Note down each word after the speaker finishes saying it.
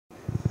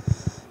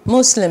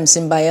Muslims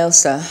in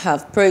Bayelsa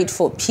have prayed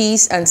for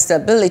peace and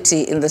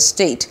stability in the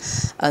state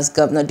as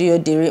Governor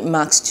Douye Diri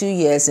marks 2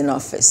 years in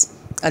office.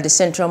 At the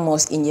Central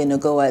Mosque in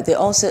Yenagoa, they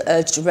also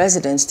urged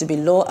residents to be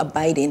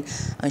law-abiding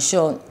and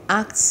shun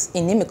acts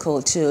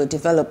inimical to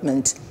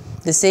development.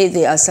 They say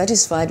they are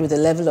satisfied with the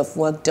level of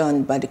work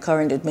done by the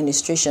current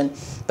administration,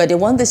 but they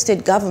want the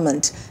state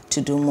government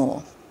to do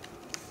more.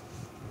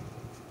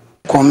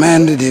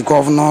 Commend the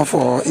governor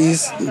for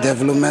his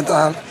development.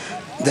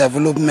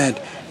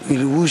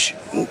 We wish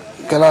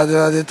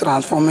gradually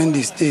transforming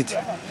the state.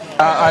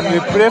 And we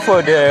pray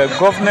for the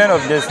government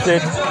of the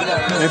state.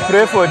 We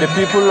pray for the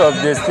people of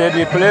the state.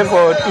 We pray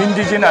for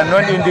indigenous and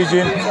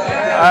non-indigenous.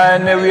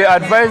 And we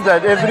advise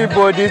that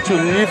everybody to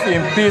live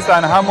in peace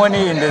and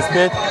harmony in the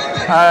state.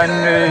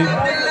 And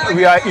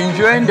we are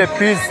enjoying the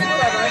peace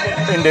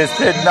in the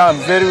state now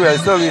very well.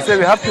 So we say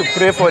we have to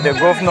pray for the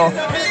governor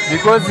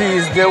because he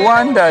is the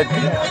one that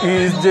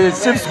is the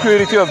chief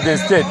security of the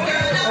state.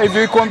 If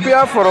we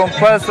compare from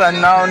past and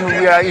now,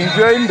 we are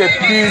enjoying the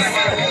peace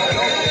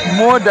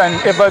more than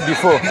ever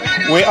before.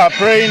 We are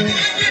praying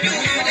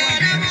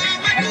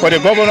for the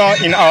governor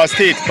in our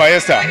state,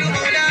 Bayelsa.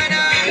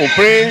 We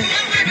pray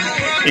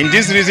in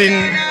this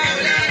reason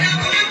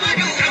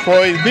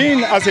for his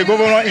being as a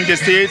governor in the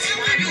state.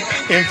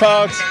 In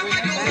fact,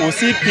 we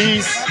see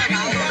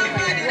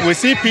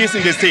peace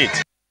in the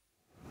state.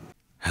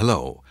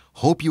 Hello,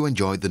 hope you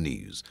enjoyed the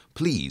news.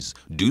 Please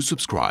do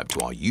subscribe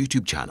to our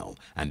YouTube channel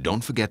and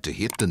don't forget to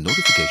hit the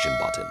notification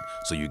button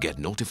so you get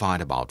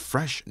notified about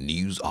fresh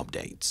news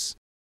updates.